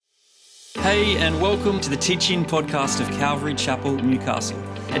Hey, and welcome to the teaching podcast of Calvary Chapel, Newcastle.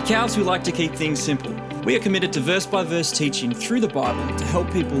 At Calves, we like to keep things simple. We are committed to verse-by-verse teaching through the Bible to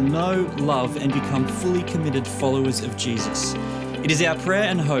help people know, love, and become fully committed followers of Jesus. It is our prayer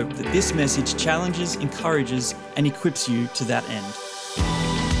and hope that this message challenges, encourages, and equips you to that end.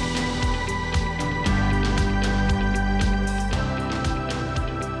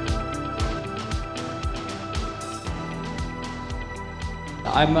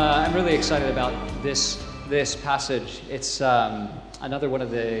 I'm really excited about this passage. It's another one of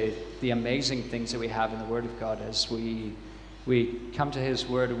the amazing things that we have in the Word of God. As we come to His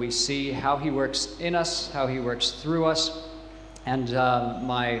Word, we see how He works in us, how He works through us. And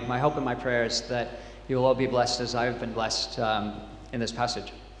my hope and my prayer is that you will all be blessed as I've been blessed in this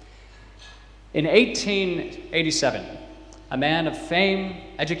passage. In 1887, a man of fame,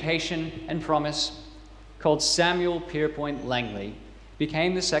 education, and promise called Samuel Pierpont Langley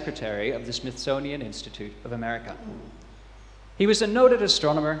became the secretary of the Smithsonian Institute of America. He was a noted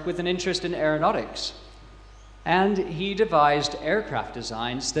astronomer with an interest in aeronautics, and he devised aircraft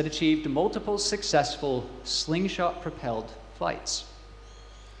designs that achieved multiple successful slingshot-propelled flights.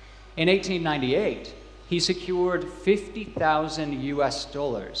 In 1898, he secured $50,000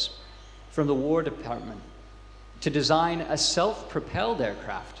 US from the War Department to design a self-propelled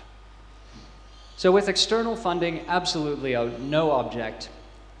aircraft. So with external funding absolutely no object,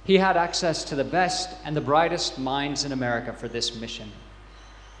 he had access to the best and the brightest minds in America for this mission.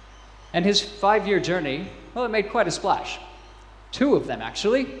 And his 5-year journey, well, it made quite a splash. 2 of them,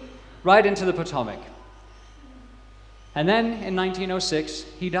 actually, right into the Potomac. And then in 1906,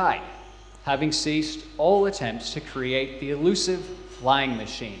 he died, having ceased all attempts to create the elusive flying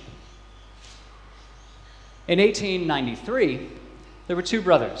machine. In 1893, there were 2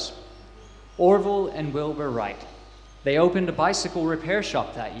 brothers, Orville and Wilbur Wright. They opened a bicycle repair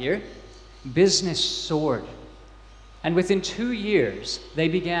shop that year. Business soared. And within 2 years, they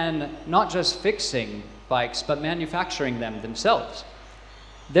began not just fixing bikes, but manufacturing them themselves.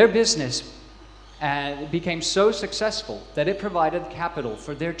 Their business became so successful that it provided capital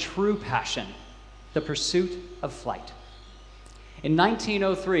for their true passion, the pursuit of flight. In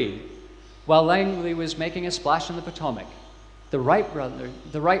 1903, while Langley was making a splash in the Potomac, the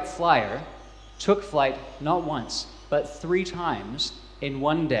Wright Flyer took flight not once, but 3 times in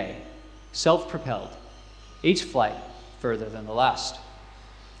one day, self-propelled, each flight further than the last.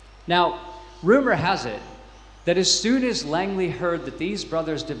 Now, rumor has it that as soon as Langley heard that these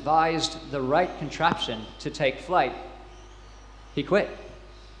brothers devised the right contraption to take flight, he quit.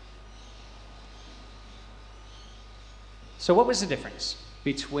 So what was the difference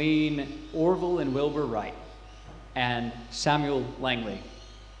between Orville and Wilbur Wright and Samuel Langley?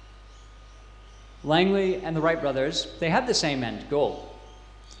 Langley and the Wright brothers, they had the same end goal.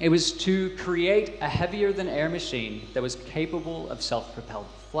 It was to create a heavier-than-air machine that was capable of self-propelled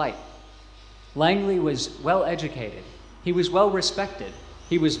flight. Langley was well-educated. He was well-respected.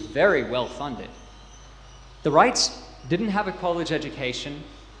 He was very well-funded. The Wrights didn't have a college education.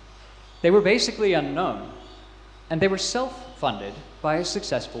 They were basically unknown, and they were self-funded by a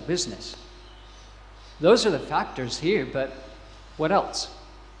successful business. Those are the factors here, but what else?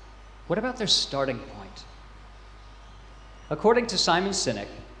 What about their starting point? According to Simon Sinek,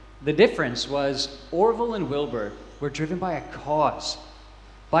 the difference was Orville and Wilbur were driven by a cause,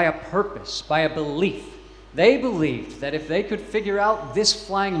 by a purpose, by a belief. They believed that if they could figure out this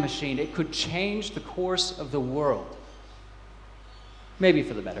flying machine, it could change the course of the world. Maybe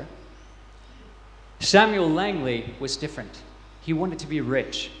for the better. Samuel Langley was different. He wanted to be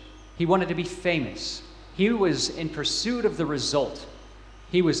rich. He wanted to be famous. He was in pursuit of the result.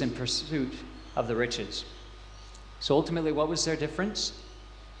 He was in pursuit of the riches. So ultimately, what was their difference?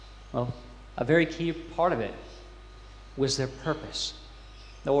 Well, a very key part of it was their purpose.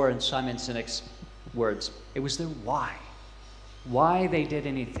 Or in Simon Sinek's words, it was their why. Why they did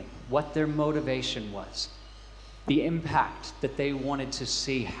anything, what their motivation was, the impact that they wanted to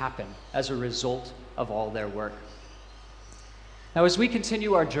see happen as a result of all their work. Now, as we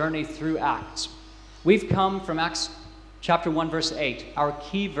continue our journey through Acts, we've come from Acts chapter 1, verse 8, our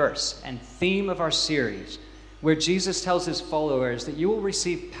key verse and theme of our series, where Jesus tells his followers that you will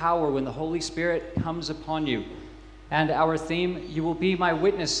receive power when the Holy Spirit comes upon you. And our theme, you will be my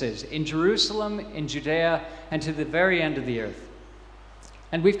witnesses in Jerusalem, in Judea, and to the very end of the earth.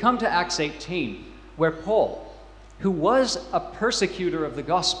 And we've come to Acts 18, where Paul, who was a persecutor of the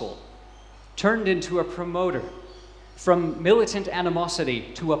gospel, turned into a promoter, from militant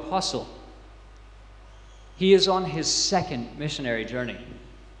animosity to apostle. He is on his 2nd missionary journey.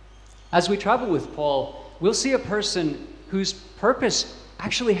 As we travel with Paul, we'll see a person whose purpose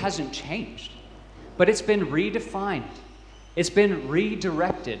actually hasn't changed, but it's been redefined. It's been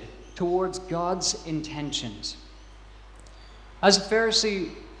redirected towards God's intentions. As a Pharisee,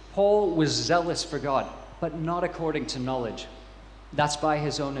 Paul was zealous for God, but not according to knowledge. That's by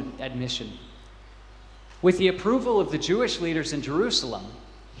his own admission. With the approval of the Jewish leaders in Jerusalem,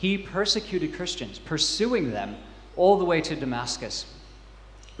 he persecuted Christians, pursuing them all the way to Damascus.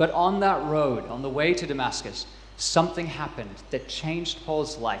 But on that road, on the way to Damascus, something happened that changed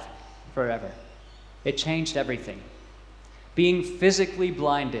Paul's life forever. It changed everything. Being physically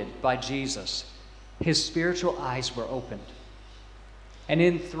blinded by Jesus, his spiritual eyes were opened. And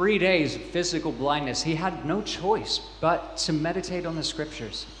in 3 days of physical blindness, he had no choice but to meditate on the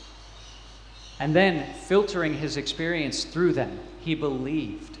scriptures. And then, filtering his experience through them, he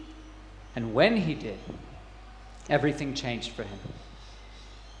believed. And when he did, everything changed for him.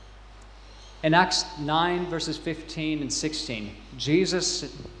 In Acts 9, verses 15 and 16,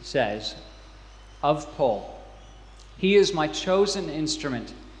 Jesus says of Paul, "He is my chosen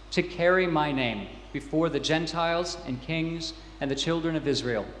instrument to carry my name before the Gentiles and kings and the children of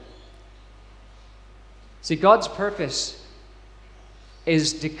Israel." See, God's purpose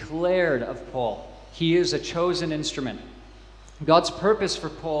is declared of Paul. He is a chosen instrument. God's purpose for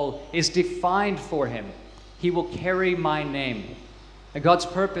Paul is defined for him. He will carry my name. And God's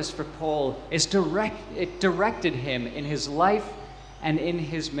purpose for Paul is directed him in his life and in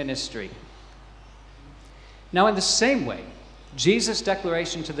his ministry. Now, in the same way, Jesus'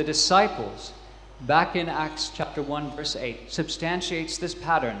 declaration to the disciples back in Acts chapter 1, verse 8, substantiates this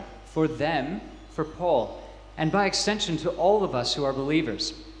pattern for them, for Paul, and by extension to all of us who are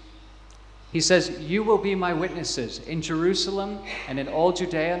believers. He says, "You will be my witnesses in Jerusalem and in all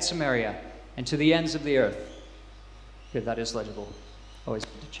Judea and Samaria and to the ends of the earth." Good, that is legible. Always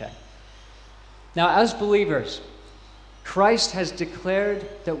good to check. Now, as believers, Christ has declared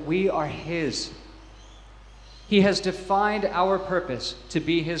that we are his. He has defined our purpose to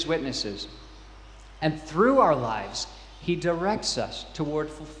be his witnesses. And through our lives, he directs us toward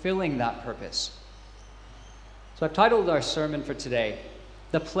fulfilling that purpose. So I've titled our sermon for today,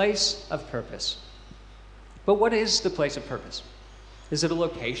 "The Place of Purpose." But what is the place of purpose? Is it a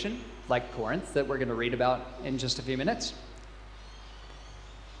location like Corinth that we're going to read about in just a few minutes?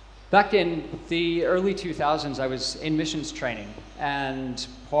 Back in the early 2000s, I was in missions training, and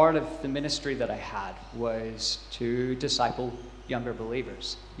part of the ministry that I had was to disciple younger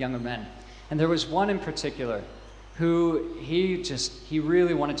believers, younger men. And there was one in particular who he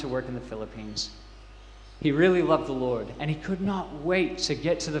really wanted to work in the Philippines. He really loved the Lord, and he could not wait to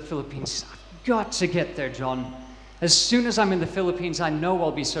get to the Philippines. "I've got to get there, John. As soon as I'm in the Philippines, I know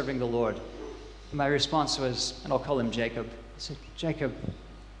I'll be serving the Lord." And my response was, and I'll call him Jacob, I said, "Jacob,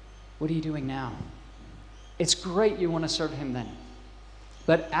 what are you doing now? It's great you want to serve him then.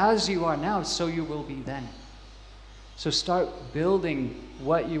 But as you are now, so you will be then. So start building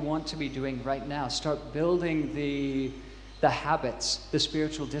what you want to be doing right now. Start building the habits, the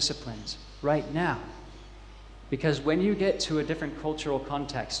spiritual disciplines right now. Because when you get to a different cultural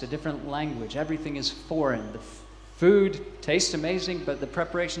context, a different language, everything is foreign. The food tastes amazing, but the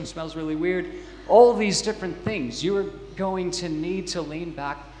preparation smells really weird. All these different things, you are going to need to lean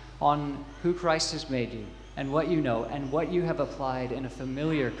back on who Christ has made you and what you know and what you have applied in a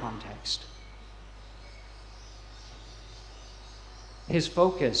familiar context. His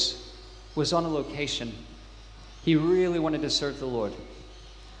focus was on a location. He really wanted to serve the Lord.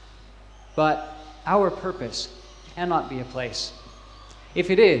 But our purpose cannot be a place. If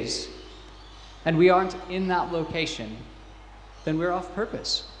it is, and we aren't in that location, then we're off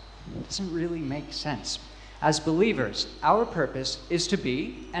purpose. It doesn't really make sense. As believers, our purpose is to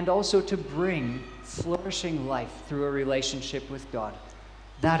be and also to bring flourishing life through a relationship with God.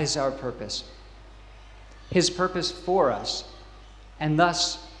 That is our purpose. His purpose for us, and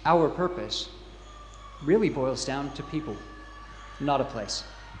thus our purpose, really boils down to people, not a place.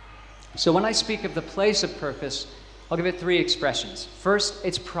 So when I speak of the place of purpose, I'll give it 3 expressions. First,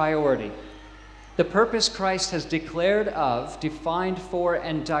 it's priority. The purpose Christ has declared of, defined for,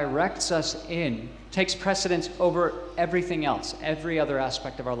 and directs us in takes precedence over everything else, every other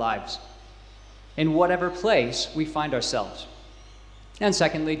aspect of our lives, in whatever place we find ourselves. And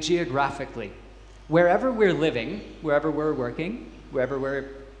secondly, geographically. Wherever we're living, wherever we're working, wherever we're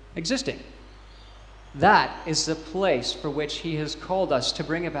existing. That is the place for which he has called us to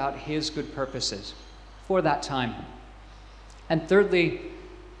bring about his good purposes for that time. And thirdly,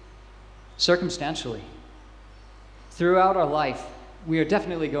 circumstantially. Throughout our life, we are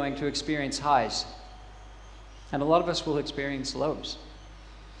definitely going to experience highs, and a lot of us will experience lows.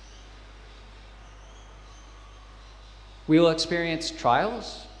 We will experience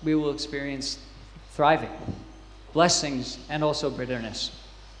trials, we will experience thriving, blessings, and also bitterness.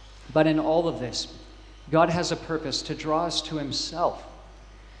 But in all of this, God has a purpose to draw us to himself,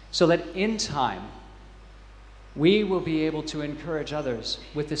 so that in time, we will be able to encourage others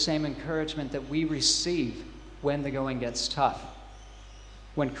with the same encouragement that we receive when the going gets tough,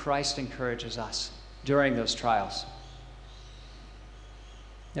 when Christ encourages us during those trials.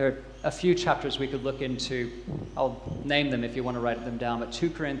 There are a few chapters we could look into. I'll name them if you want to write them down, but 2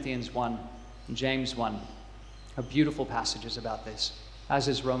 Corinthians 1 and James 1 are beautiful passages about this, as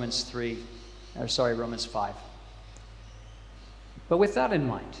is Romans 5. But with that in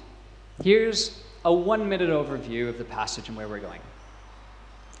mind, here's a 1-minute overview of the passage and where we're going.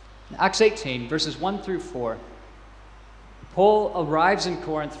 In Acts 18, verses 1 through 4, Paul arrives in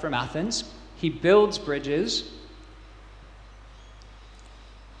Corinth from Athens. He builds bridges.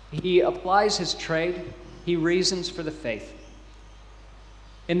 He applies his trade. He reasons for the faith.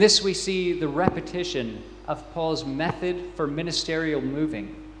 In this, we see the repetition of Paul's method for ministerial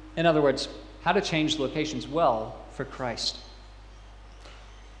moving. In other words, how to change locations well for Christ.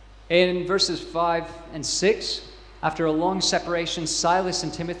 In verses 5 and 6, after a long separation, Silas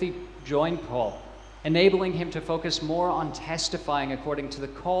and Timothy join Paul, enabling him to focus more on testifying according to the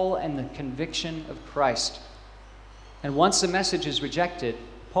call and the conviction of Christ. And once the message is rejected,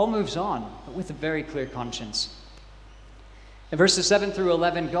 Paul moves on, but with a very clear conscience. In verses 7 through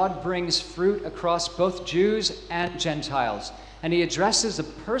 11, God brings fruit across both Jews and Gentiles, and he addresses the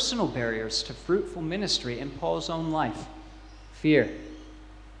personal barriers to fruitful ministry in Paul's own life: fear.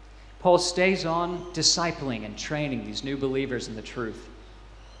 Paul stays on discipling and training these new believers in the truth.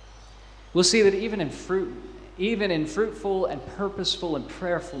 We'll see that even in fruitful and purposeful and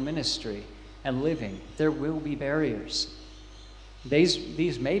prayerful ministry and living, there will be barriers.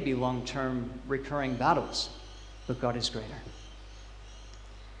 These may be long-term recurring battles, but God is greater.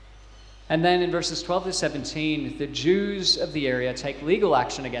 And then in verses 12 to 17, the Jews of the area take legal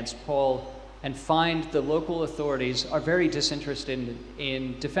action against Paul and find the local authorities are very disinterested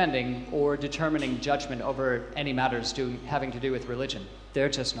in defending or determining judgment over any matters having to do with religion. They're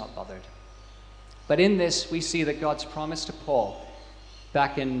just not bothered. But in this, we see that God's promise to Paul,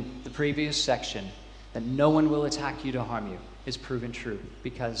 back in the previous section, that no one will attack you to harm you, is proven true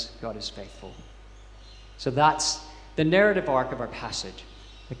because God is faithful. So that's the narrative arc of our passage.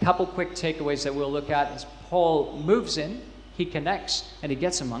 A couple quick takeaways that we'll look at as Paul moves in, he connects, and he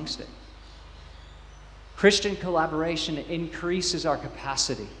gets amongst it. Christian collaboration increases our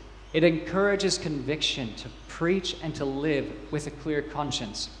capacity. It encourages conviction to preach and to live with a clear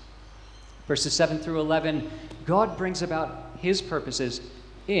conscience. Verses 7 through 11, God brings about his purposes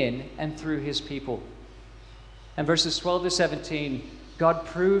in and through his people. And verses 12 to 17, God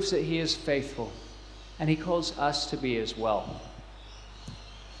proves that he is faithful, and he calls us to be as well.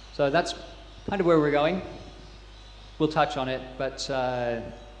 So that's kind of where we're going. We'll touch on it, but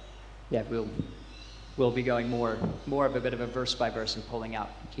we'll be going more of a bit of a verse by verse and pulling out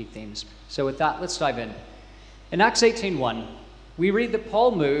key themes. So with that, let's dive in. In Acts 18:1, we read that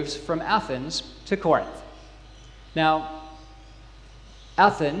Paul moves from Athens to Corinth. Now,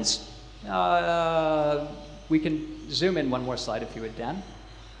 Athens, we can zoom in one more slide if you would, Dan.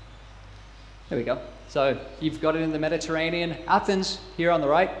 There we go. So you've got it in the Mediterranean. Athens here on the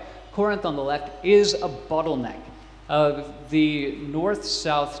right, Corinth on the left, is a bottleneck of the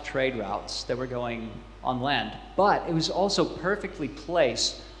north-south trade routes that were going on land. But it was also perfectly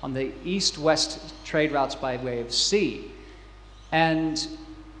placed on the east-west trade routes by way of sea. And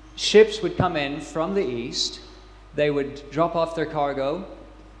ships would come in from the east, they would drop off their cargo,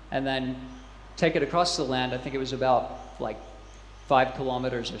 and then take it across the land. I think it was about 5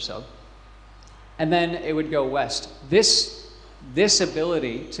 kilometers or so. And then it would go west. This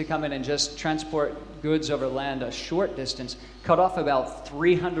ability to come in and just transport goods over land a short distance cut off about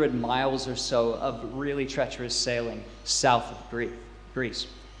 300 miles or so of really treacherous sailing south of Greece.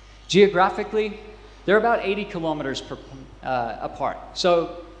 Geographically, they're about 80 kilometers apart,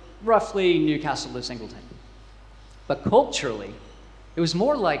 so roughly Newcastle to Singleton. But culturally, it was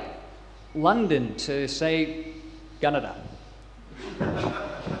more like London to, say, Canada.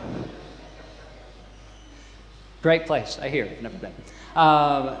 Great place, I hear. I've never been.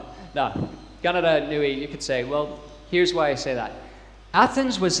 No, Canada, Nui, you could say, well, here's why I say that.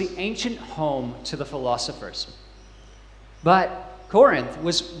 Athens was the ancient home to the philosophers. But Corinth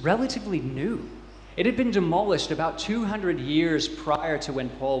was relatively new. It had been demolished about 200 years prior to when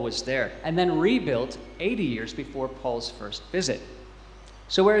Paul was there, and then rebuilt 80 years before Paul's first visit.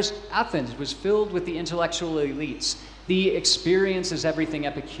 So whereas Athens was filled with the intellectual elites, the experience is everything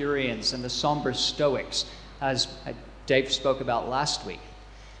Epicureans and the somber Stoics, as Dave spoke about last week.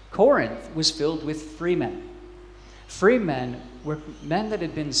 Corinth was filled with free men. Free men were men that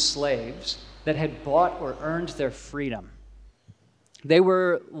had been slaves, that had bought or earned their freedom. They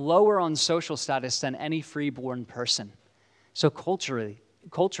were lower on social status than any freeborn person. So culturally,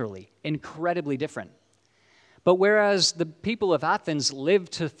 incredibly different. But whereas the people of Athens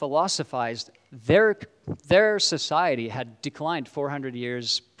lived to philosophize, their society had declined 400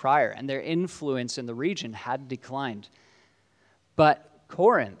 years prior, and their influence in the region had declined. But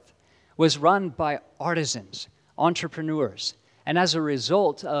Corinth was run by artisans, entrepreneurs, and as a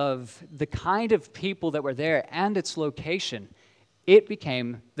result of the kind of people that were there and its location, it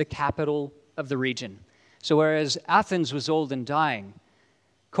became the capital of the region. So whereas Athens was old and dying,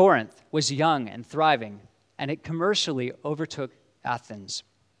 Corinth was young and thriving, and it commercially overtook Athens,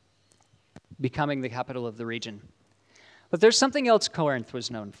 becoming the capital of the region. But there's something else Corinth was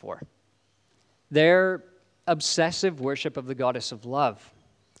known for: their obsessive worship of the goddess of love,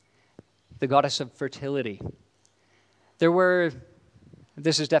 the goddess of fertility.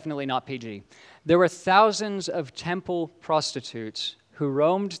 This is definitely not PG, there were thousands of temple prostitutes who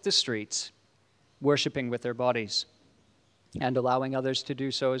roamed the streets worshiping with their bodies and allowing others to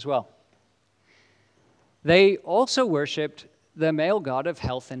do so as well. They also worshipped the male god of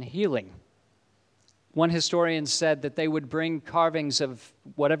health and healing. One historian said that they would bring carvings of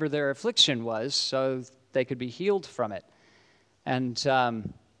whatever their affliction was so they could be healed from it. And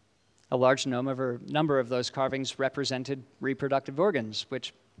a large number of those carvings represented reproductive organs,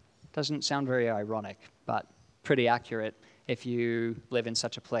 which doesn't sound very ironic, but pretty accurate if you live in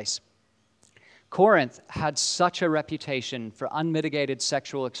such a place. Corinth had such a reputation for unmitigated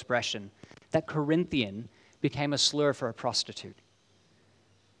sexual expression that Corinthian became a slur for a prostitute.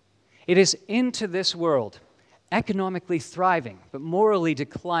 It is into this world, economically thriving but morally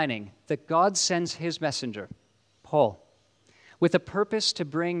declining, that God sends his messenger, Paul, with a purpose to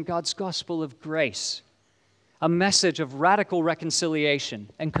bring God's gospel of grace, a message of radical reconciliation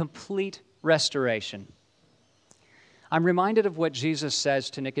and complete restoration. I'm reminded of what Jesus says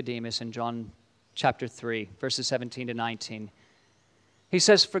to Nicodemus in John chapter 3, verses 17 to 19. He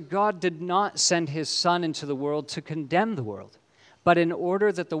says, "For God did not send his Son into the world to condemn the world, but in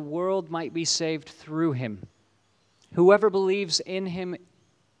order that the world might be saved through him. Whoever believes in him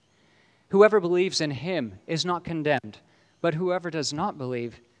is not condemned, but whoever does not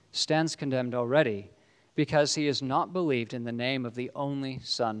believe stands condemned already, because he has not believed in the name of the only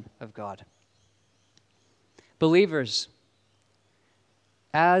Son of God." Believers,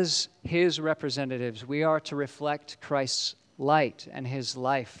 as his representatives, we are to reflect Christ's light and his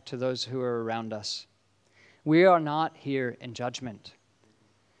life to those who are around us. We are not here in judgment,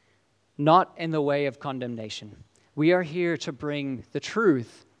 not in the way of condemnation. We are here to bring the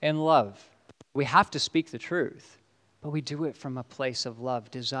truth in love. We have to speak the truth, but we do it from a place of love,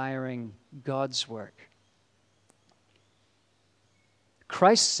 desiring God's work.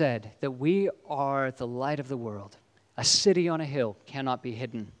 Christ said that we are the light of the world. A city on a hill cannot be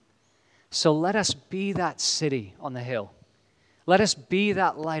hidden. So let us be that city on the hill. Let us be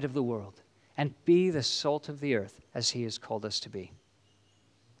that light of the world and be the salt of the earth as he has called us to be.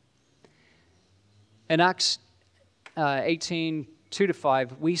 In Acts 18,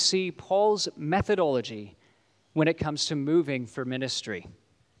 2-5, we see Paul's methodology when it comes to moving for ministry.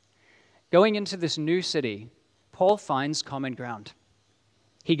 Going into this new city, Paul finds common ground.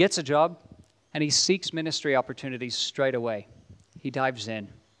 He gets a job, and he seeks ministry opportunities straight away. He dives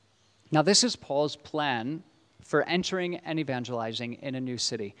in. Now, this is Paul's plan for entering and evangelizing in a new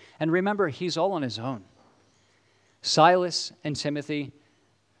city. And remember, he's all on his own. Silas and Timothy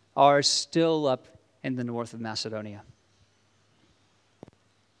are still up in the north of Macedonia.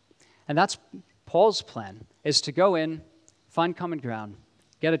 And that's Paul's plan, is to go in, find common ground,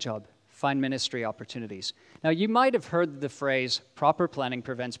 get a job, find ministry opportunities. Now, you might have heard the phrase, proper planning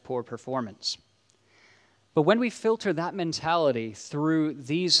prevents poor performance. But when we filter that mentality through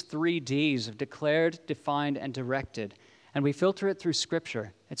these 3 Ds of declared, defined, and directed, and we filter it through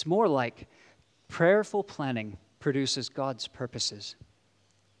Scripture, it's more like prayerful planning produces God's purposes.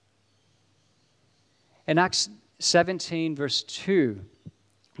 In Acts 17, verse 2,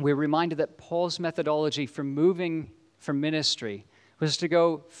 we're reminded that Paul's methodology for moving from ministry was to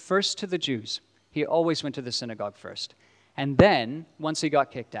go first to the Jews. He always went to the synagogue first. And then, once he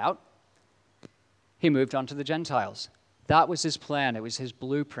got kicked out, he moved on to the Gentiles. That was his plan. It was his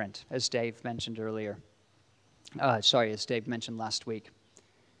blueprint, as Dave mentioned earlier. As Dave mentioned last week.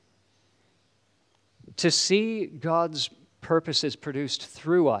 To see God's purposes produced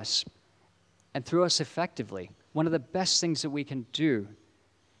through us, and through us effectively, one of the best things that we can do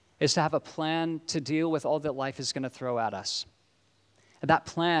is to have a plan to deal with all that life is going to throw at us. And that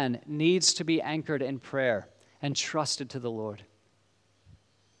plan needs to be anchored in prayer and trusted to the Lord.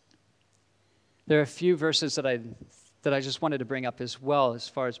 There are a few verses that I just wanted to bring up as well, as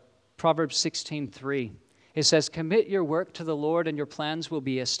far as Proverbs 16:3. It says, "Commit your work to the Lord, and your plans will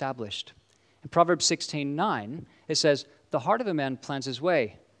be established." In Proverbs 16:9, it says, "The heart of a man plans his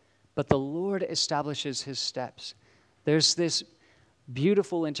way, but the Lord establishes his steps." There's this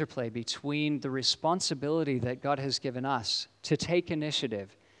beautiful interplay between the responsibility that God has given us to take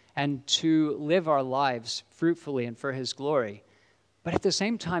initiative and to live our lives fruitfully and for his glory, but at the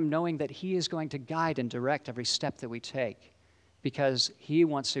same time knowing that he is going to guide and direct every step that we take because he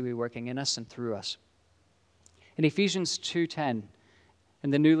wants to be working in us and through us. In Ephesians 2:10, in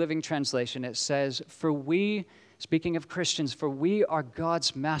the New Living Translation, it says, "For we," speaking of Christians, "for we are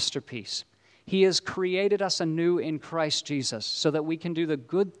God's masterpiece. He has created us anew in Christ Jesus so that we can do the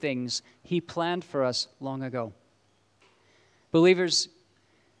good things he planned for us long ago." Believers,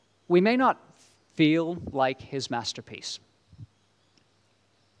 we may not feel like his masterpiece,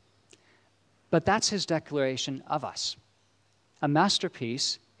 but that's his declaration of us. A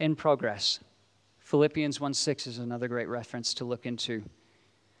masterpiece in progress. Philippians 1:6 is another great reference to look into.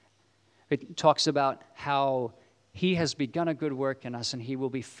 It talks about how he has begun a good work in us and he will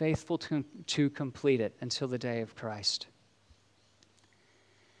be faithful to complete it until the day of Christ.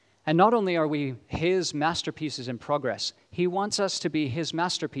 And not only are we his masterpieces in progress, he wants us to be his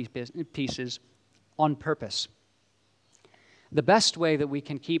masterpieces on purpose. The best way that we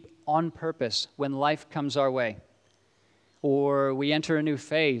can keep on purpose when life comes our way, or we enter a new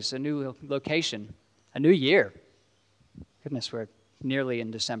phase, a new location, a new year. Goodness, we're nearly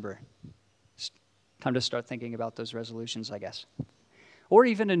in December. It's time to start thinking about those resolutions, I guess. Or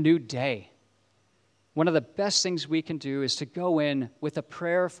even a new day. One of the best things we can do is to go in with a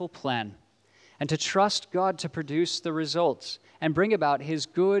prayerful plan and to trust God to produce the results and bring about his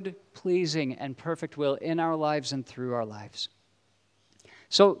good, pleasing, and perfect will in our lives and through our lives.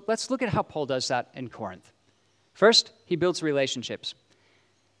 So let's look at how Paul does that in Corinth. First, he builds relationships.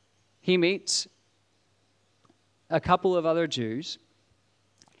 He meets a couple of other Jews.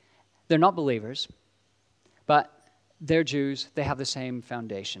 They're not believers, but they're Jews. They have the same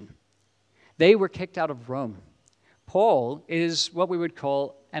foundation. They were kicked out of Rome. Paul is what we would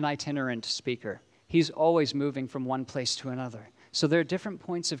call an itinerant speaker. He's always moving from one place to another. So there are different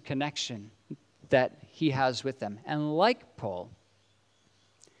points of connection that he has with them. And like Paul,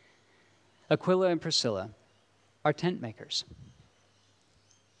 Aquila and Priscilla are tent makers.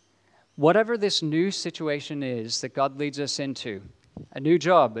 Whatever this new situation is that God leads us into, a new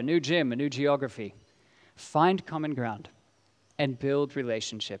job, a new gym, a new geography, find common ground and build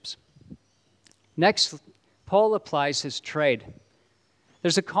relationships. Next, Paul applies his trade.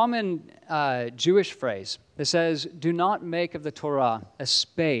 There's a common Jewish phrase that says, "Do not make of the Torah a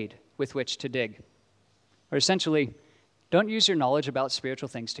spade with which to dig." Or essentially, don't use your knowledge about spiritual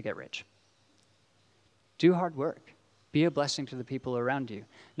things to get rich. Do hard work. Be a blessing to the people around you.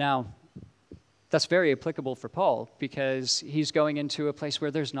 Now, that's very applicable for Paul because he's going into a place where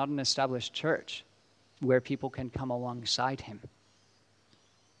there's not an established church where people can come alongside him.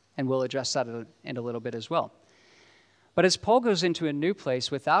 And we'll address that in a little bit as well. But as Paul goes into a new place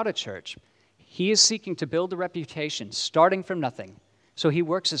without a church, he is seeking to build a reputation, starting from nothing. So he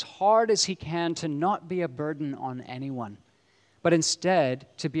works as hard as he can to not be a burden on anyone, but instead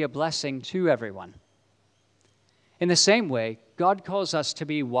to be a blessing to everyone. In the same way, God calls us to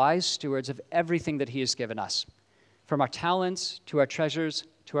be wise stewards of everything that he has given us, from our talents to our treasures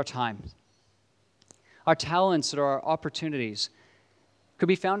to our time. Our talents or our opportunities could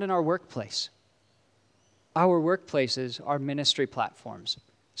be found in our workplace. Our workplaces are ministry platforms.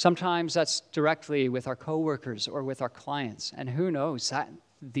 Sometimes that's directly with our coworkers or with our clients. And who knows, that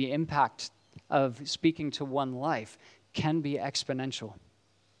the impact of speaking to one life can be exponential.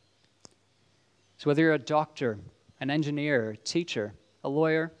 So whether you're a doctor, an engineer, a teacher, a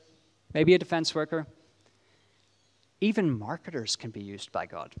lawyer, maybe a defense worker, even marketers can be used by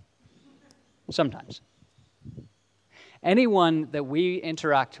God. Sometimes. Anyone that we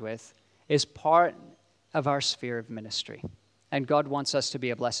interact with is part of our sphere of ministry, and God wants us to be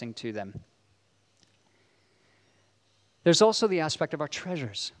a blessing to them. There's also the aspect of our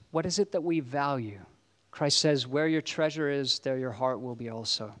treasures. What is it that we value? Christ says, "Where your treasure is, there your heart will be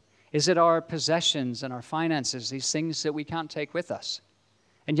also." Is it our possessions and our finances, these things that we can't take with us?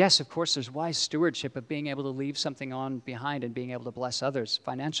 And yes, of course, there's wise stewardship of being able to leave something on behind and being able to bless others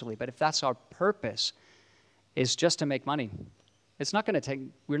financially. But if that's our purpose, is just to make money, we're not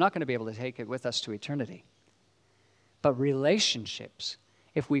going to be able to take it with us to eternity. But relationships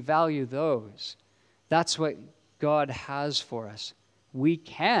if we value those, that's what God has for us. We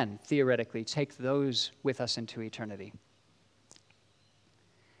can theoretically take those with us into eternity.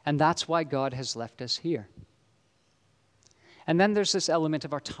 And that's why God has left us here. And then there's this element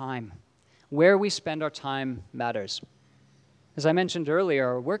of our time. Where we spend our time matters. As I mentioned earlier,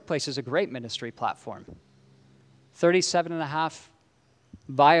 our workplace is a great ministry platform. 37 and a half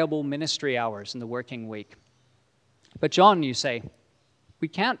viable ministry hours in the working week. But John, you say, we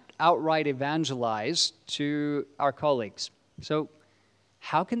can't outright evangelize to our colleagues. So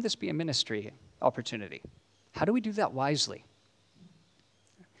how can this be a ministry opportunity? How do we do that wisely?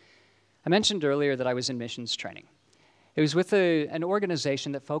 I mentioned earlier that I was in missions training. It was with an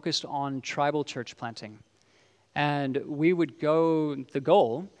organization that focused on tribal church planting. And we would go, the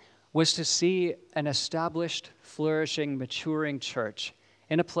goal was to see an established, flourishing, maturing church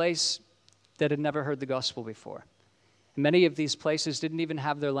in a place that had never heard the gospel before. Many of these places didn't even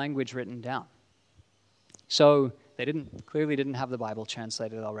have their language written down. So they clearly didn't have the Bible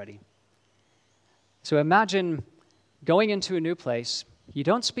translated already. So imagine going into a new place, you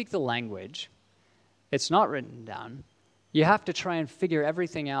don't speak the language, it's not written down, you have to try and figure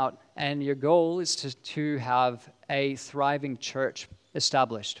everything out, and your goal is to have a thriving church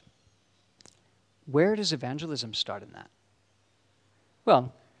established. Where does evangelism start in that?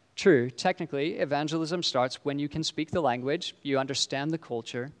 Well, true, technically, evangelism starts when you can speak the language, you understand the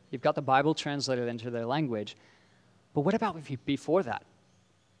culture, you've got the Bible translated into their language. But what about before that?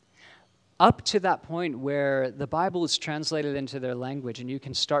 Up to that point where the Bible is translated into their language and you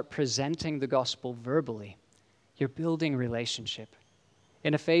can start presenting the gospel verbally, you're building relationship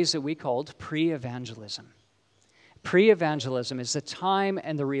in a phase that we called pre-evangelism. Pre-evangelism is the time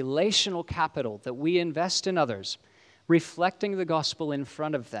and the relational capital that we invest in others, reflecting the gospel in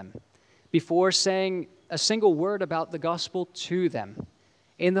front of them, before saying a single word about the gospel to them,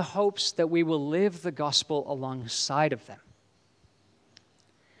 in the hopes that we will live the gospel alongside of them.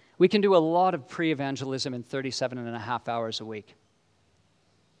 We can do a lot of pre-evangelism in 37 and a half hours a week.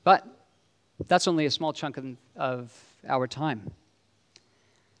 But that's only a small chunk of our time.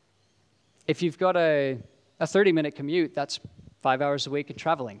 If you've got a 30-minute commute, that's 5 hours a week of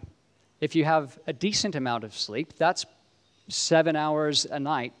traveling. If you have a decent amount of sleep, that's 7 hours a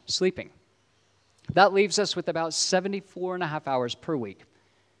night sleeping. That leaves us with about 74 and a half hours per week.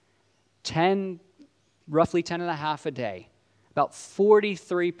 Roughly 10 and a half a day. About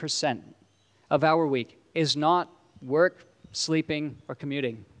 43% of our week is not work, sleeping, or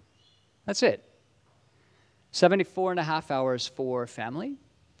commuting. That's it. 74 and a half hours for family,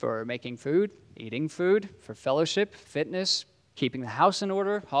 for making food, eating food, for fellowship, fitness, keeping the house in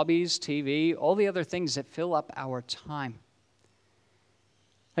order, hobbies, TV, all the other things that fill up our time.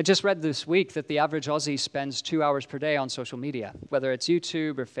 I just read this week that the average Aussie spends 2 hours per day on social media, whether it's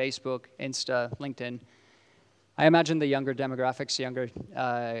YouTube or Facebook, Insta, LinkedIn. I imagine the younger demographics, younger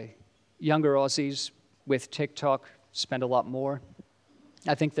Aussies with TikTok spend a lot more.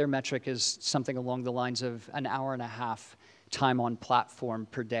 I think their metric is something along the lines of an hour and a half time on platform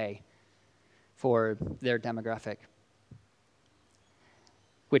per day for their demographic,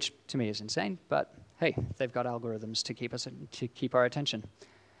 which to me is insane, but hey, they've got algorithms to keep our attention.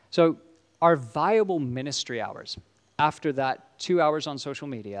 So our viable ministry hours, after that 2 hours on social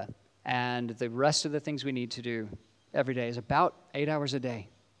media and the rest of the things we need to do every day, is about 8 hours a day.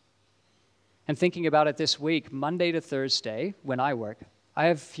 And thinking about it this week, Monday to Thursday, when I work, I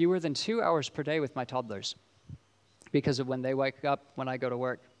have fewer than 2 hours per day with my toddlers because of when they wake up, when I go to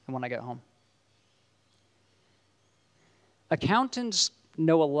work, and when I get home. Accountants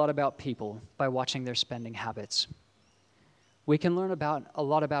know a lot about people by watching their spending habits. We can learn a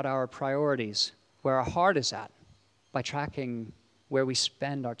lot about our priorities, where our heart is at, by tracking where we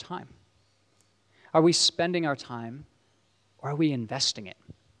spend our time. Are we spending our time, or are we investing it?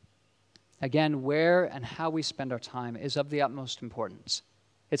 Again, where and how we spend our time is of the utmost importance.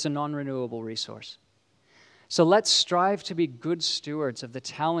 It's a non-renewable resource. So let's strive to be good stewards of the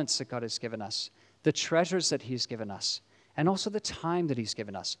talents that God has given us, the treasures that He's given us, and also the time that He's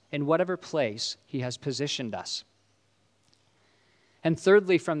given us, in whatever place He has positioned us. And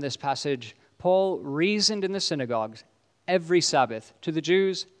thirdly, from this passage, Paul reasoned in the synagogues every Sabbath to the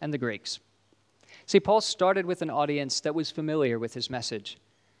Jews and the Greeks. See, Paul started with an audience that was familiar with his message,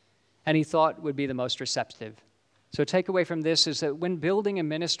 and he thought would be the most receptive. So takeaway from this is that when building a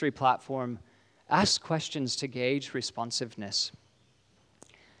ministry platform, ask questions to gauge responsiveness.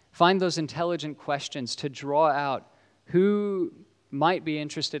 Find those intelligent questions to draw out who might be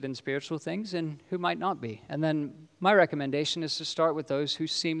interested in spiritual things and who might not be. And then my recommendation is to start with those who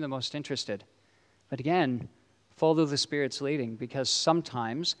seem the most interested. But again, Follow the Spirit's leading, because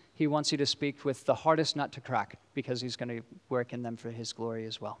sometimes he wants you to speak with the hardest nut to crack, because he's going to work in them for his glory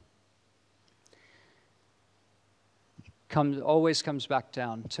as well. Always comes back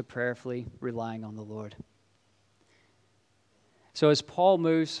down to prayerfully relying on the Lord. So as Paul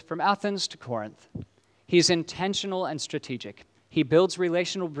moves from Athens to Corinth, he's intentional and strategic. He builds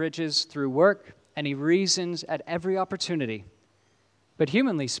relational bridges through work, and he reasons at every opportunity. But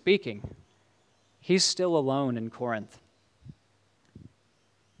humanly speaking, he's still alone in Corinth.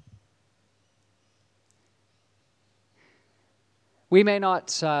 We may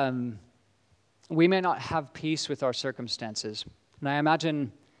not have peace with our circumstances, and I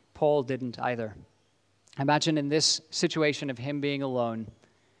imagine Paul didn't either. Imagine in this situation of him being alone,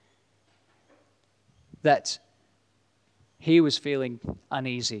 that he was feeling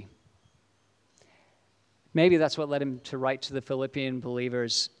uneasy. Maybe that's what led him to write to the Philippian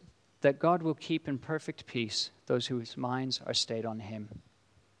believers that God will keep in perfect peace those whose minds are stayed on him.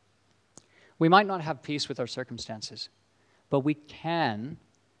 We might not have peace with our circumstances, but we can,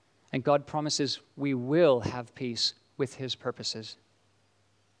 and God promises we will have peace with his purposes.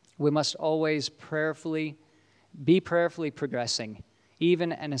 We must always be prayerfully progressing,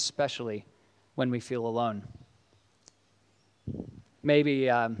 even and especially when we feel alone. Maybe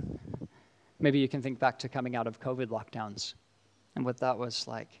you can think back to coming out of COVID lockdowns and what that was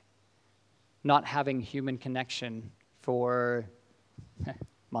like. Not having human connection for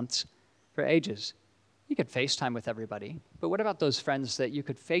months, for ages. You could FaceTime with everybody, but what about those friends that you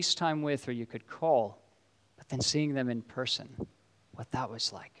could FaceTime with or you could call, but then seeing them in person, what that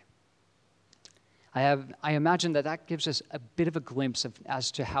was like? I imagine that gives us a bit of a glimpse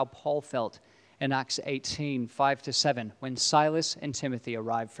as to how Paul felt in Acts 18, 5-7, when Silas and Timothy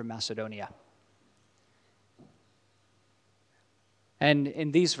arrived from Macedonia. And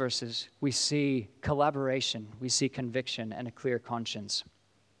in these verses, we see collaboration, we see conviction, and a clear conscience.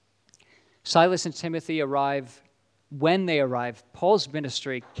 Silas and Timothy arrive. When they arrive, Paul's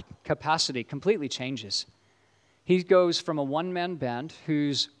ministry capacity completely changes. He goes from a one-man band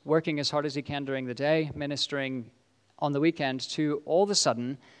who's working as hard as he can during the day, ministering on the weekend, to all of a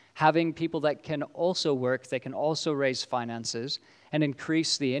sudden having people that can also work, they can also raise finances and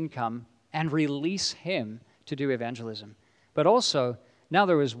increase the income and release him to do evangelism. But also, now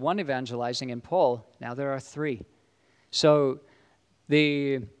there was one evangelizing in Paul, now there are three. So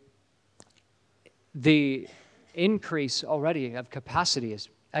the increase already of capacity is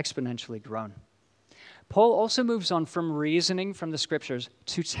exponentially grown. Paul also moves on from reasoning from the scriptures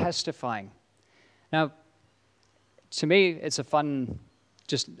to testifying. Now, to me, it's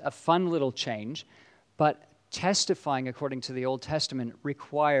just a fun little change, but testifying according to the Old Testament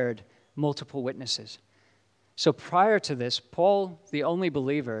required multiple witnesses. So prior to this, Paul, the only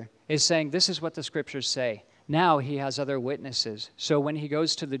believer, is saying, this is what the scriptures say. Now he has other witnesses. So when he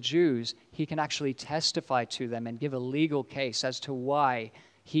goes to the Jews, he can actually testify to them and give a legal case as to why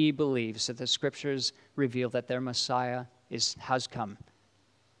he believes that the scriptures reveal that their Messiah has come.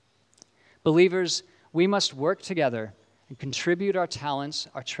 Believers, we must work together and contribute our talents,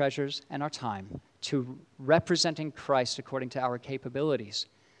 our treasures, and our time to representing Christ according to our capabilities,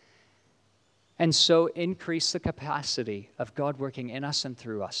 and so increase the capacity of God working in us and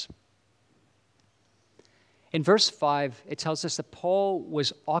through us. In verse 5, it tells us that Paul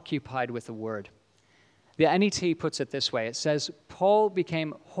was occupied with the word. The NET puts it this way. It says, Paul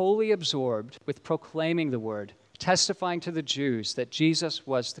became wholly absorbed with proclaiming the word, testifying to the Jews that Jesus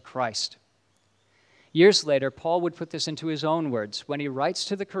was the Christ. Years later, Paul would put this into his own words. When he writes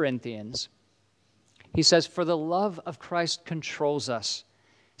to the Corinthians, he says, "For the love of Christ controls us,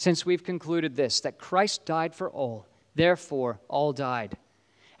 since we've concluded this, that Christ died for all, therefore all died.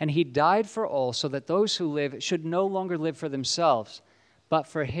 And he died for all so that those who live should no longer live for themselves, but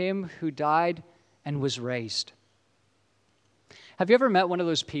for him who died and was raised." Have you ever met one of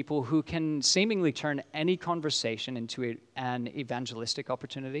those people who can seemingly turn any conversation into an evangelistic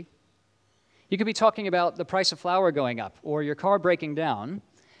opportunity? You could be talking about the price of flour going up or your car breaking down,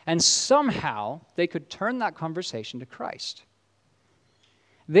 and somehow they could turn that conversation to Christ.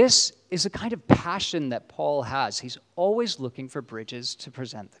 This is a kind of passion that Paul has. He's always looking for bridges to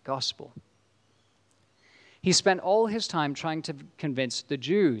present the gospel. He spent all his time trying to convince the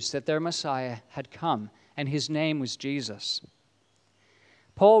Jews that their Messiah had come, and his name was Jesus.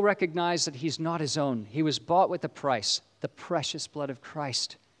 Paul recognized that he's not his own. He was bought with a price, the precious blood of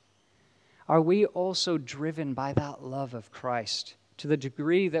Christ. Are we also driven by that love of Christ to the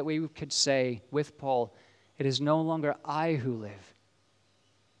degree that we could say with Paul, "It is no longer I who live,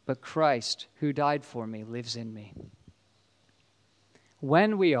 but Christ who died for me lives in me"?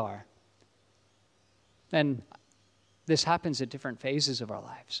 When we are, and this happens at different phases of our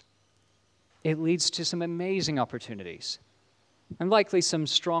lives, it leads to some amazing opportunities and likely some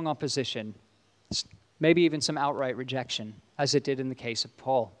strong opposition, maybe even some outright rejection, as it did in the case of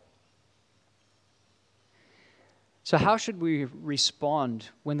Paul. So how should we respond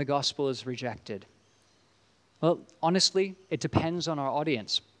when the gospel is rejected? Well, honestly, it depends on our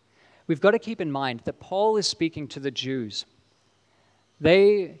audience. We've got to keep in mind that Paul is speaking to the Jews.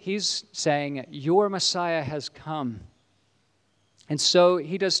 He's saying, your Messiah has come. And so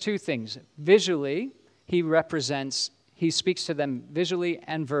he does two things. Visually, he speaks to them visually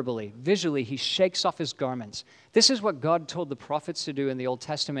and verbally. Visually, he shakes off his garments. This is what God told the prophets to do in the Old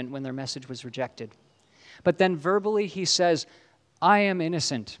Testament when their message was rejected. But then verbally, he says, I am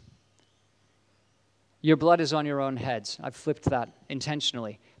innocent. Your blood is on your own heads. I've flipped that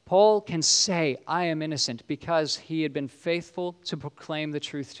intentionally. Paul can say, I am innocent, because he had been faithful to proclaim the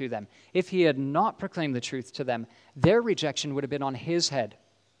truth to them. If he had not proclaimed the truth to them, their rejection would have been on his head.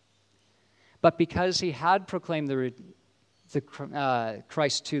 But because he had proclaimed the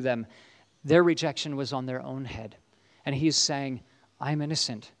Christ to them, their rejection was on their own head. And he's saying, I'm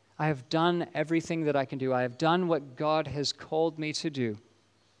innocent. I have done everything that I can do. I have done what God has called me to do.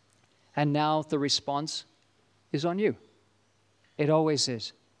 And now the response is on you. It always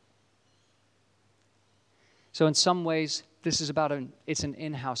is. So in some ways, this is it's an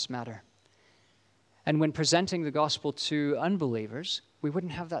in-house matter. And when presenting the gospel to unbelievers, we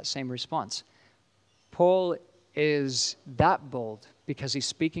wouldn't have that same response. Paul is that bold because he's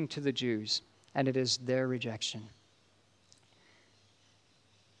speaking to the Jews, and it is their rejection.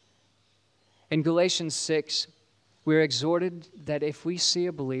 In Galatians 6, we're exhorted that if we see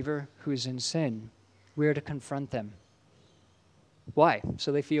a believer who is in sin, we are to confront them. Why?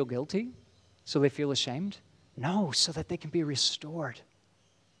 So they feel guilty? So they feel ashamed? No, so that they can be restored.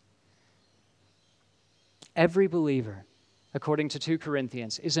 Every believer, according to 2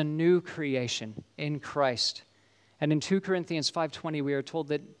 Corinthians, is a new creation in Christ. And in 2 Corinthians 5:20, we are told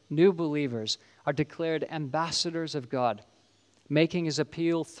that new believers are declared ambassadors of God, making his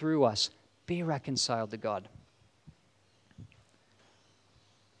appeal through us, be reconciled to God.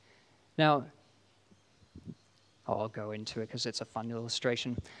 Now, I'll go into it because it's a fun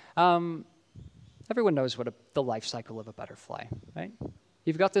illustration. Everyone knows what the life cycle of a butterfly, right?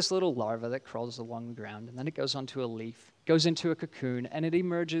 You've got this little larva that crawls along the ground, and then it goes onto a leaf, goes into a cocoon, and it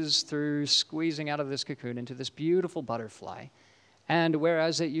emerges through squeezing out of this cocoon into this beautiful butterfly. And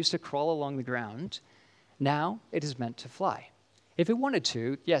whereas it used to crawl along the ground, now it is meant to fly. If it wanted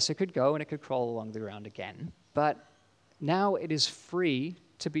to, yes, it could go and it could crawl along the ground again, but now it is free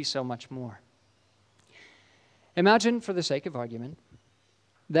to be so much more. Imagine, for the sake of argument,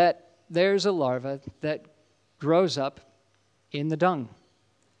 that there's a larva that grows up in the dung.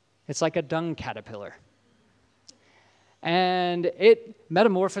 It's like a dung caterpillar. And it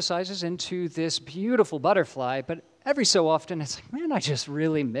metamorphosizes into this beautiful butterfly, but every so often it's like, man, I just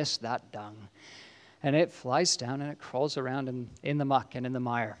really miss that dung. And it flies down and it crawls around in the muck and in the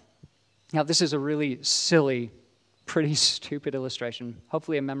mire. Now, this is a really silly, pretty stupid illustration,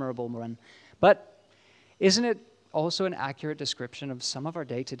 hopefully a memorable one. But isn't it also an accurate description of some of our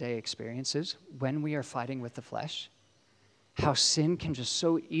day-to-day experiences when we are fighting with the flesh? How sin can just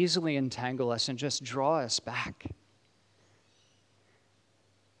so easily entangle us and just draw us back.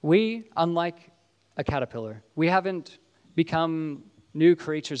 We, unlike a caterpillar, we haven't become new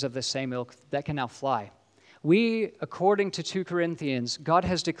creatures of the same ilk that can now fly. We, according to 2 Corinthians, God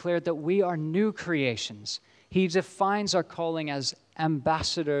has declared that we are new creations. He defines our calling as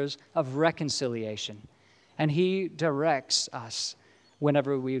ambassadors of reconciliation, and he directs us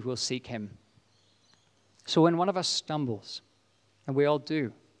whenever we will seek him. So when one of us stumbles, and we all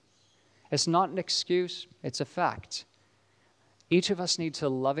do, it's not an excuse, it's a fact. Each of us need to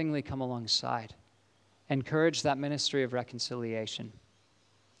lovingly come alongside, encourage that ministry of reconciliation,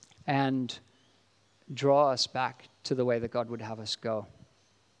 and draw us back to the way that God would have us go.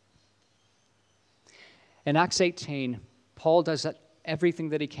 In Acts 18, Paul does everything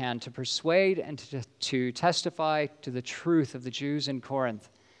that he can to persuade and to testify to the truth of the Jews in Corinth.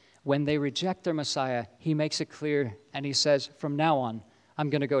 When they reject their Messiah, he makes it clear, and he says, from now on, I'm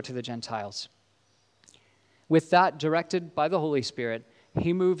going to go to the Gentiles. With that, directed by the Holy Spirit,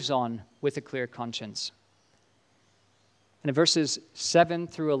 he moves on with a clear conscience. And in verses 7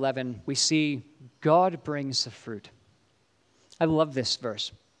 through 11, we see God brings the fruit. I love this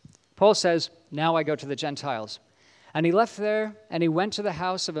verse. Paul says, now I go to the Gentiles. And he left there, and he went to the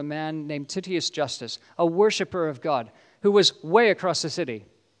house of a man named Titius Justus, a worshiper of God, who was way across the city.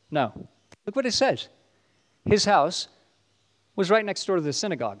 No, look what it says. His house was right next door to the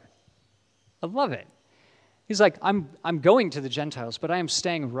synagogue. I love it. He's like, I'm going to the Gentiles, but I am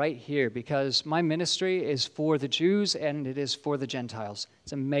staying right here because my ministry is for the Jews and it is for the Gentiles.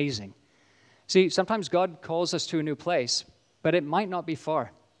 It's amazing. See, sometimes God calls us to a new place, but it might not be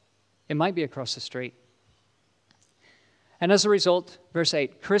far. It might be across the street. And as a result, verse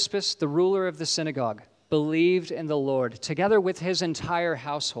 8, Crispus, the ruler of the synagogue, believed in the Lord, together with his entire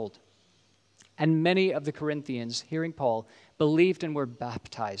household. And many of the Corinthians, hearing Paul, believed and were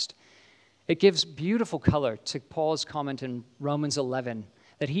baptized. It gives beautiful color to Paul's comment in Romans 11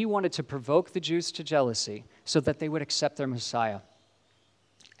 that he wanted to provoke the Jews to jealousy so that they would accept their Messiah.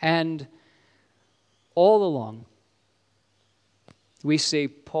 And all along, we see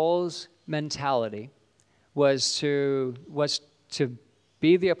Paul's mentality was to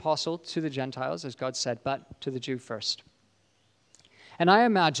be the apostle to the Gentiles, as God said, but to the Jew first. And I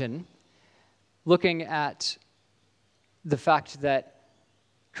imagine, looking at the fact that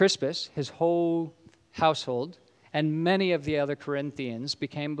Crispus, his whole household, and many of the other Corinthians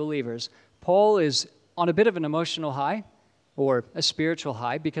became believers, Paul is on a bit of an emotional high, or a spiritual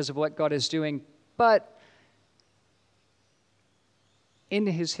high, because of what God is doing. But in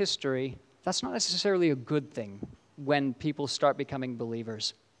his history, that's not necessarily a good thing when people start becoming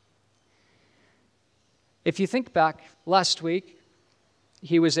believers. If you think back, last week,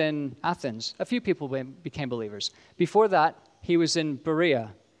 he was in Athens. A few people became believers. Before that, he was in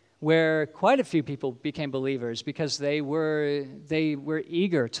Berea, where quite a few people became believers because they were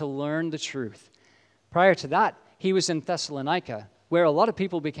eager to learn the truth. Prior to that, he was in Thessalonica, where a lot of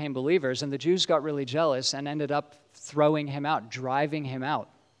people became believers, and the Jews got really jealous and ended up throwing him out, driving him out.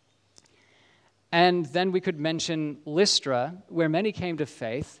 And then we could mention Lystra, where many came to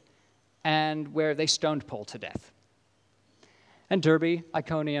faith and where they stoned Paul to death. And Derbe,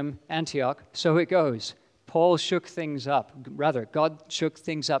 Iconium, Antioch, so it goes. God shook things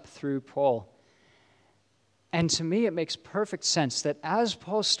up through Paul. And to me, it makes perfect sense that as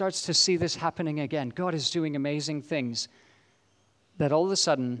Paul starts to see this happening again, God is doing amazing things, that all of a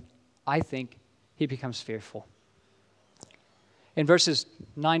sudden, I think, he becomes fearful. In verses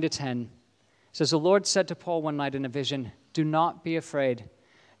 9 to 10, it says, the Lord said to Paul one night in a vision, do not be afraid.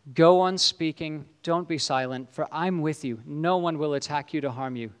 Go on speaking, don't be silent, for I'm with you. No one will attack you to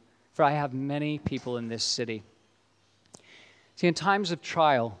harm you, for I have many people in this city. See, in times of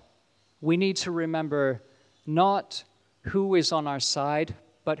trial, we need to remember not who is on our side,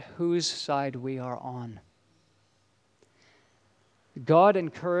 but whose side we are on. God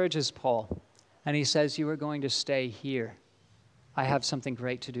encourages Paul, and he says, you are going to stay here. I have something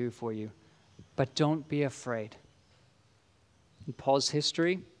great to do for you, but don't be afraid. In Paul's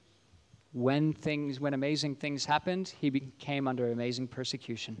history, when amazing things happened, he came under amazing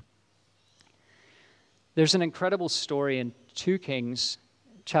persecution. There's an incredible story in 2 Kings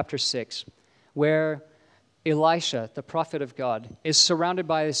chapter 6 where Elisha, the prophet of God, is surrounded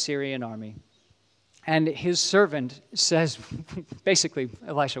by the Syrian army. And his servant says, basically,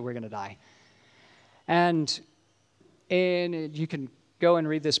 Elisha, we're going to die. And you can go and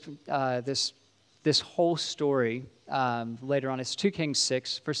read this whole story later on. It's 2 Kings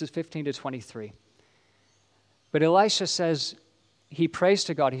 6, verses 15 to 23. But Elisha says, he prays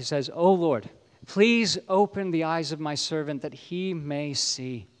to God. He says, "O Lord, please open the eyes of my servant that he may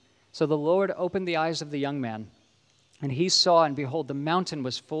see." So the Lord opened the eyes of the young man, and he saw, and behold, the mountain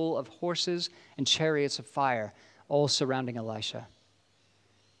was full of horses and chariots of fire, all surrounding Elisha.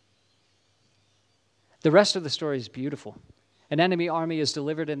 The rest of the story is beautiful. An enemy army is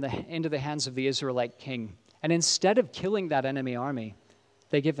delivered into the hands of the Israelite king. And instead of killing that enemy army,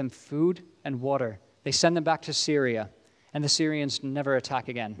 they give them food and water. They send them back to Syria, and the Syrians never attack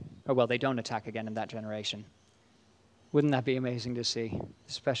again. Or, well, they don't attack again in that generation. Wouldn't that be amazing to see,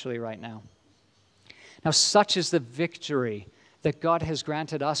 especially right now? Now, such is the victory that God has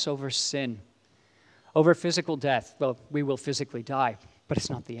granted us over sin, over physical death. Well, we will physically die, but it's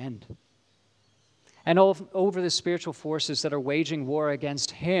not the end. And over the spiritual forces that are waging war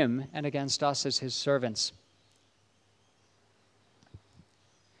against him and against us as his servants.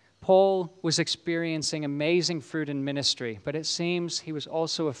 Paul was experiencing amazing fruit in ministry, but it seems he was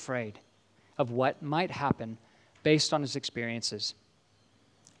also afraid of what might happen based on his experiences.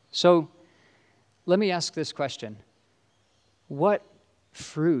 So, let me ask this question. What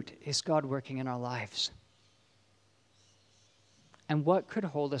fruit is God working in our lives? And what could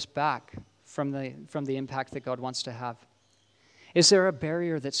hold us back from the impact that God wants to have? Is there a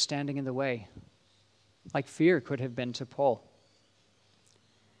barrier that's standing in the way, like fear could have been to Paul?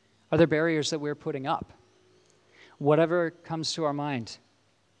 Are there barriers that we're putting up? Whatever comes to our mind,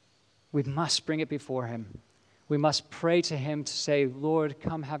 we must bring it before him. We must pray to him to say, "Lord,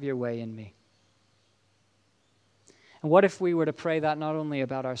 come have your way in me." And what if we were to pray that not only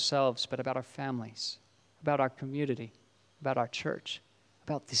about ourselves, but about our families, about our community, about our church,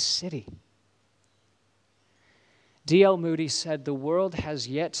 about this city? D.L. Moody said, "The world has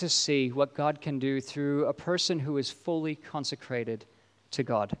yet to see what God can do through a person who is fully consecrated to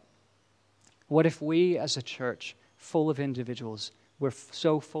God." What if we as a church, full of individuals, were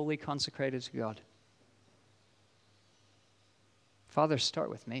so fully consecrated to God? Father, start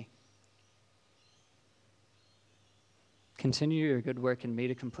with me. Continue your good work in me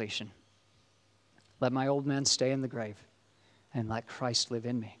to completion. Let my old man stay in the grave, and let Christ live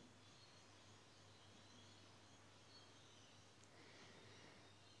in me.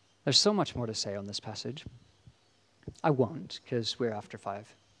 There's so much more to say on this passage. I won't, because we're after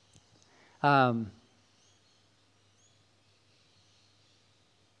 5.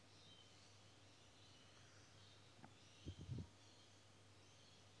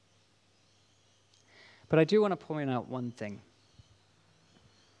 But I do want to point out one thing.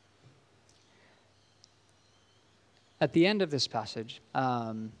 At the end of this passage,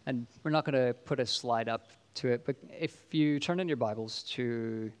 and we're not going to put a slide up to it, but if you turn in your Bibles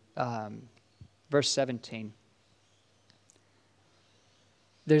to verse 17,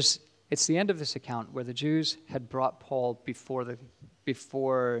 it's the end of this account where the Jews had brought Paul before the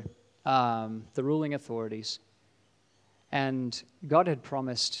ruling authorities, and God had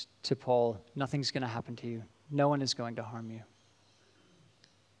promised to Paul, nothing's going to happen to you. No one is going to harm you.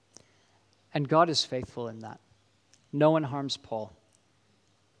 And God is faithful in that. No one harms Paul.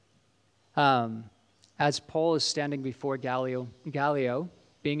 As Paul is standing before Gallio,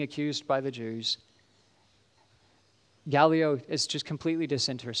 being accused by the Jews, Gallio is just completely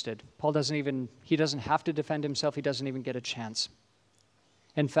disinterested. Paul doesn't have to defend himself. He doesn't even get a chance.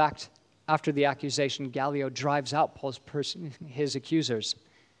 In fact, after the accusation, Gallio drives out his accusers.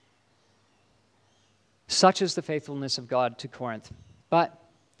 Such is the faithfulness of God to Corinth. But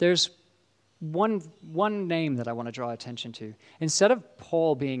there's one name that I want to draw attention to. Instead of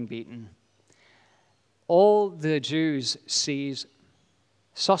Paul being beaten, all the Jews sees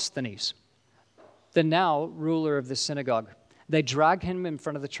Sosthenes, the now ruler of the synagogue. They drag him in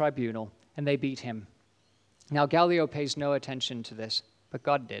front of the tribunal, and they beat him. Now, Gallio pays no attention to this, but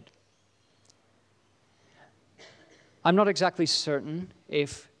God did. I'm not exactly certain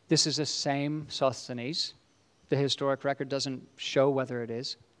if this is the same Sosthenes. The historic record doesn't show whether it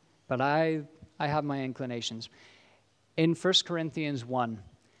is, but I have my inclinations. In 1 Corinthians 1,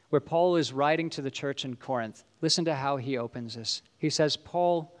 where Paul is writing to the church in Corinth, listen to how he opens this. He says,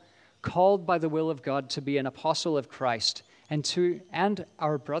 "Paul, called by the will of God to be an apostle of Christ, and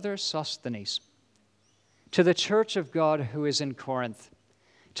our brother Sosthenes, to the church of God who is in Corinth,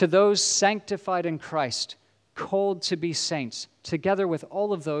 to those sanctified in Christ, called to be saints, together with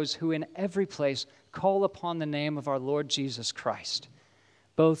all of those who in every place call upon the name of our Lord Jesus Christ,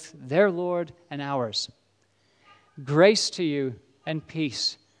 both their Lord and ours. Grace to you and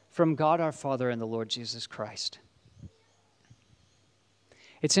peace from God our Father and the Lord Jesus Christ."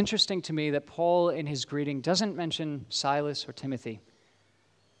 It's interesting to me that Paul in his greeting doesn't mention Silas or Timothy,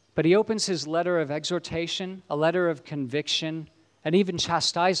 but he opens his letter of exhortation, a letter of conviction, and even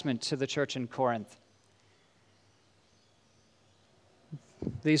chastisement to the church in Corinth.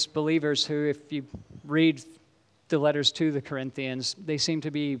 These believers who, if you read the letters to the Corinthians, they seem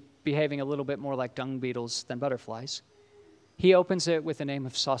to be behaving a little bit more like dung beetles than butterflies. He opens it with the name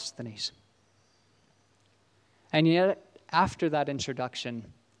of Sosthenes. And yet, after that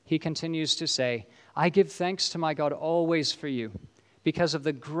introduction, he continues to say, "I give thanks to my God always for you, because of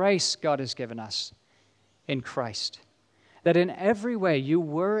the grace God has given us in Christ, that in every way you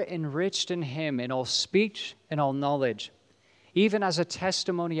were enriched in him in all speech and all knowledge, even as a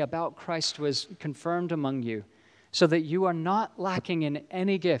testimony about Christ was confirmed among you, so that you are not lacking in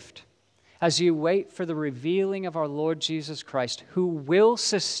any gift, as you wait for the revealing of our Lord Jesus Christ, who will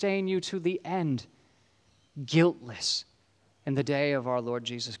sustain you to the end, guiltless in the day of our Lord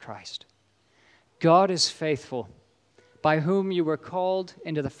Jesus Christ. God is faithful, by whom you were called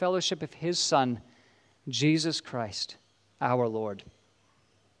into the fellowship of his Son, Jesus Christ, our Lord."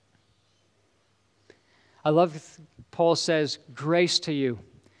 I love Paul says, "Grace to you."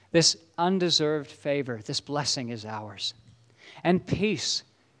 This undeserved favor, this blessing is ours. And peace,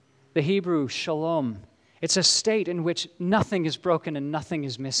 the Hebrew shalom. It's a state in which nothing is broken and nothing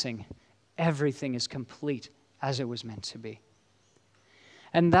is missing. Everything is complete as it was meant to be.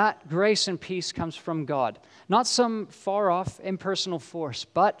 And that grace and peace comes from God, not some far-off impersonal force,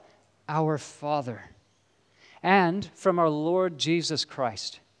 but our Father, and from our Lord Jesus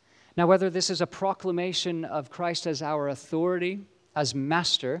Christ. Now, whether this is a proclamation of Christ as our authority as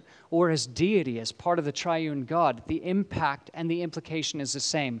master or as deity, as part of the triune God, the impact and the implication is the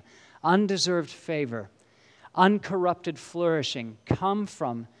same. Undeserved favor, uncorrupted flourishing come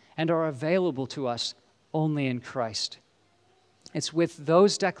from and are available to us only in Christ. It's with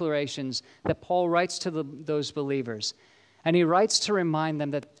those declarations that Paul writes to those believers. And he writes to remind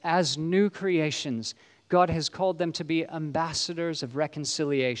them that as new creations, God has called them to be ambassadors of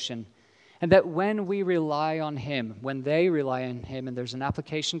reconciliation. And that when we rely on him, when they rely on him, and there's an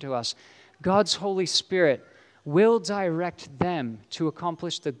application to us, God's Holy Spirit will direct them to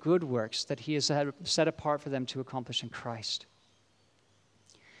accomplish the good works that he has set apart for them to accomplish in Christ.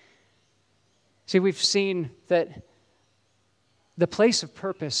 See, we've seen that the place of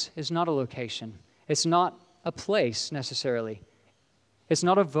purpose is not a location. It's not a place necessarily. It's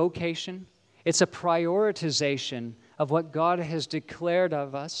not a vocation. It's a prioritization of what God has declared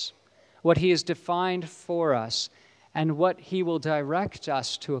of us, what he has defined for us, and what he will direct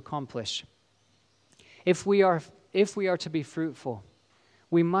us to accomplish. If we are to be fruitful,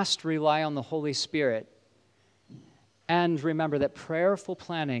 we must rely on the Holy Spirit and remember that prayerful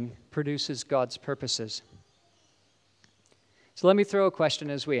planning produces God's purposes. So let me throw a question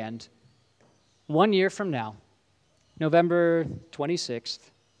as we end. 1 year from now, November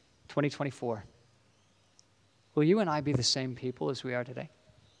 26th, 2024, will you and I be the same people as we are today?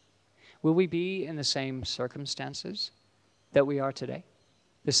 Will we be in the same circumstances that we are today?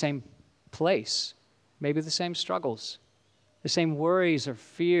 The same place? Maybe the same struggles? The same worries or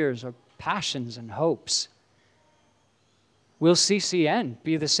fears or passions and hopes? Will CCN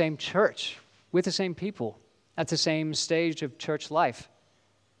be the same church with the same people at the same stage of church life?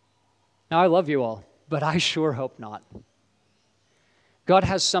 Now, I love you all, but I sure hope not. God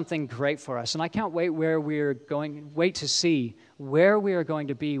has something great for us, and I can't wait to see where we are going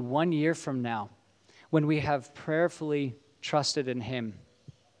to be 1 year from now when we have prayerfully trusted in him.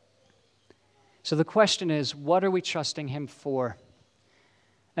 So the question is, what are we trusting him for?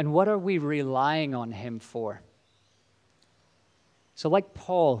 And what are we relying on him for? So like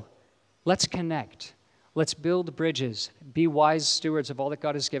Paul, let's connect. Let's build bridges, be wise stewards of all that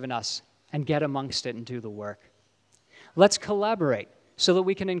God has given us, and get amongst it and do the work. Let's collaborate so that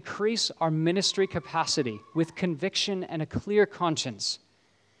we can increase our ministry capacity with conviction and a clear conscience.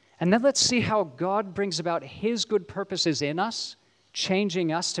 And then let's see how God brings about his good purposes in us,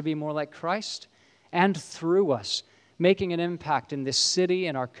 changing us to be more like Christ, and through us, making an impact in this city,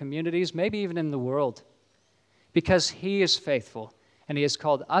 in our communities, maybe even in the world. Because he is faithful, and he has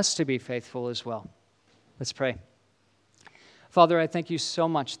called us to be faithful as well. Let's pray. Father, I thank you so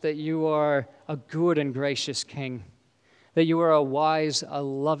much that you are a good and gracious King, that you are a wise, a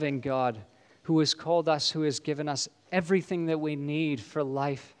loving God who has called us, who has given us everything that we need for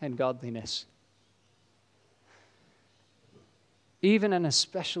life and godliness. Even and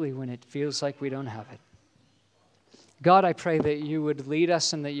especially when it feels like we don't have it. God, I pray that you would lead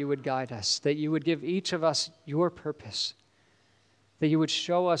us and that you would guide us, that you would give each of us your purpose, that you would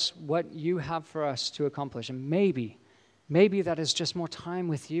show us what you have for us to accomplish. And maybe that is just more time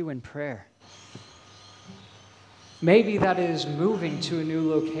with you in prayer. Maybe that is moving to a new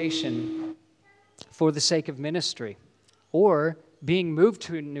location for the sake of ministry, or being moved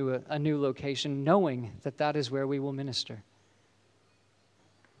to a new location knowing that that is where we will minister.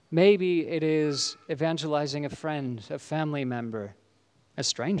 Maybe it is evangelizing a friend, a family member, a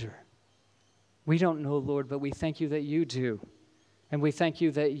stranger. We don't know, Lord, but we thank you that you do. And we thank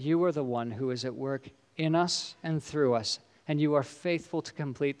you that you are the one who is at work in us and through us, and you are faithful to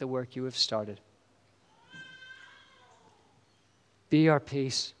complete the work you have started. Be our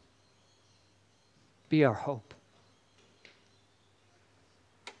peace. Be our hope.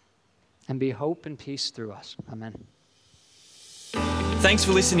 And be hope and peace through us. Amen. Thanks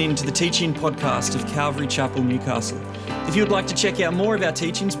for listening to the teaching podcast of Calvary Chapel, Newcastle. If you would like to check out more of our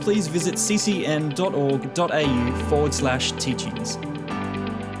teachings, please visit ccn.org.au/teachings.